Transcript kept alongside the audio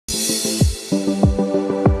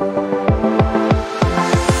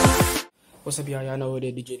What's up, y'all? Y'all know what it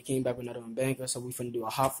is. DJ the King back with another one banker. So we finna do a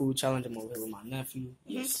hot food challenge. I'm over here with my nephew.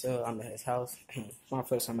 Yes, sir. I'm at his house. My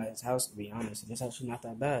first time at his house, to be honest. It's actually not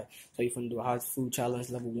that bad. So you finna do a hot food challenge,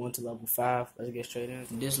 level 1 to level 5. Let's get straight in.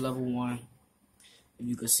 This level 1, if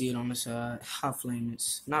you can see it on the side, hot flame.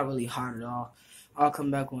 It's not really hot at all. I'll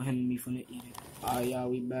come back on him and me finna eat it. Alright, y'all,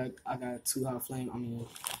 we back. I got 2 hot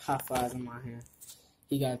fries in my hand.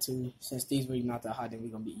 He got 2. Since these really not that hot, then we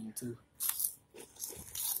gonna be eating 2.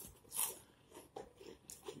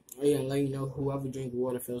 Oh yeah, and let you know, whoever drinks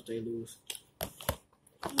water feels they lose.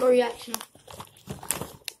 No reaction.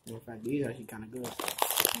 In fact, these are actually kind of good.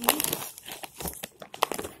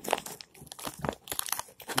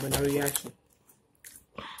 But no reaction.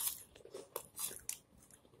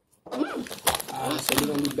 So we're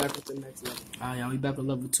gonna be back with the next level. Alright, y'all, we back with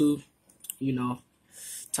level 2. You know,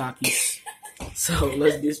 Takis. So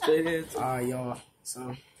let's get straight in. Alright, y'all.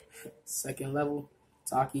 So second level,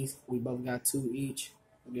 Takis. We both got 2 each.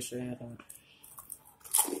 Get straight in.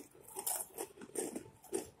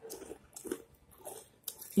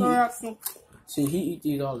 See, he eats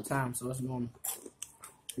these all the time, so it's normal.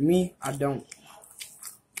 Me, I don't.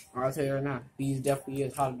 I'll tell you right now, these definitely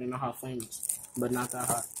is hotter than the hot flames, but not that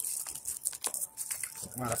hot.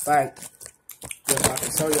 Matter of fact, just so I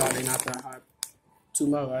can show y'all, they not that hot. 2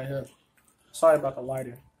 more right here. Sorry about the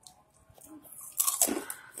lighter.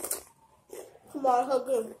 Come on, how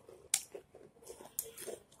good.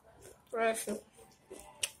 Pressure.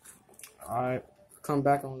 Alright, come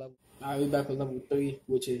back on level. Alright, we back on level 3,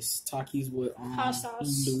 which is Takis with hot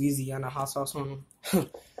sauce. Louisiana hot sauce on them.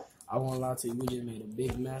 I won't lie to you, we just made a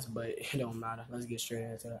big mess, but it don't matter. Let's get straight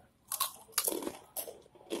into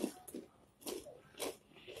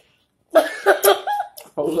that.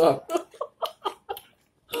 Hold up.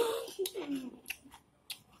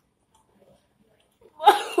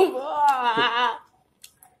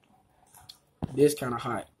 This kind of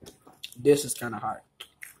hot. This is kind of hot.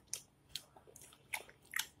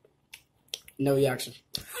 No reaction.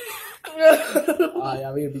 Alright,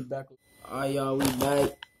 y'all, we'll be back. Alright, y'all, we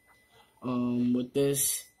back. With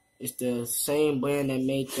this, it's the same brand that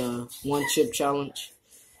made the 1 chip challenge.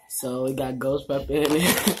 So it got ghost pepper in it.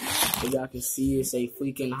 As y'all can see, it's a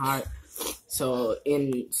freaking hot. So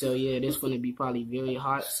yeah, this gonna be probably very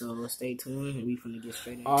hot. So stay tuned, and we finna get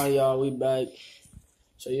straight in. Alright, y'all, we back.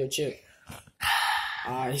 So your chip.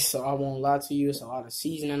 Alright, so I won't lie to you, it's a lot of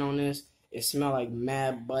seasoning on this. It smells like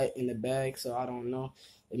mad butt in the bag, so I don't know.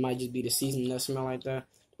 It might just be the seasoning that smell like that.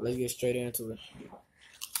 Let's get straight into it.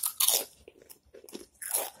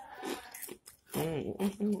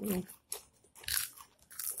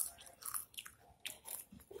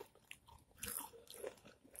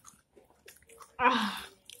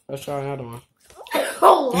 Let's try another one.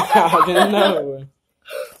 I did another one.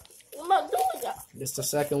 I'm not doing that. This the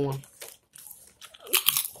second one.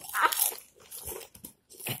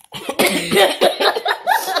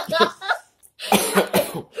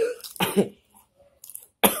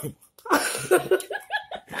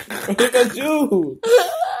 Look at you,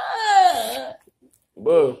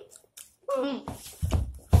 bro.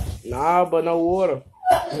 Nah, but no water.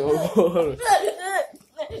 No water.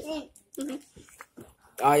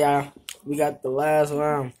 Oh yeah, we got the last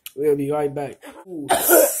round. We'll be right back.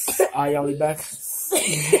 Oh yeah, we back.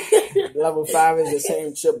 Level 5 is the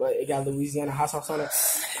same chip, but it got Louisiana hot sauce on it.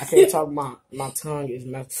 I can't talk. My tongue is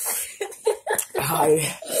messed. Alright,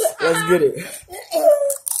 let's get it.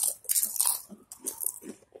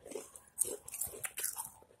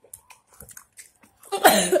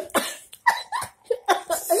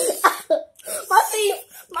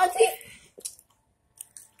 My teeth.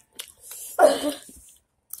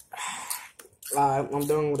 Alright, I'm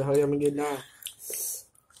done with it. Hurry up and get done.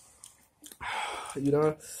 You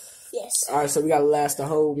done? Yes. Alright, so we gotta last a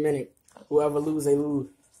whole minute. Whoever lose, they lose.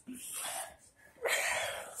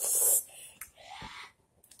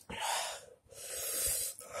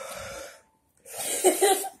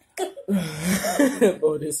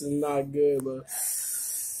 Oh, this is not good, bro.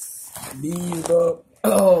 These, bro.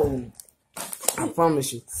 Oh, I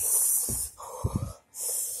promise you.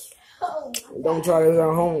 Don't try this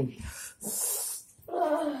at home.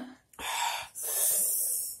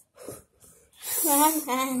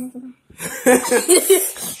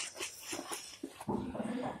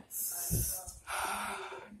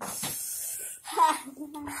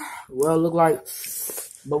 Well, look like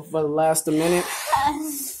both of us last a minute.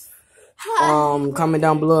 Comment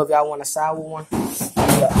down below if y'all want a sour one,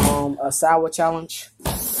 a sour challenge.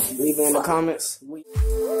 Leave it in the comments.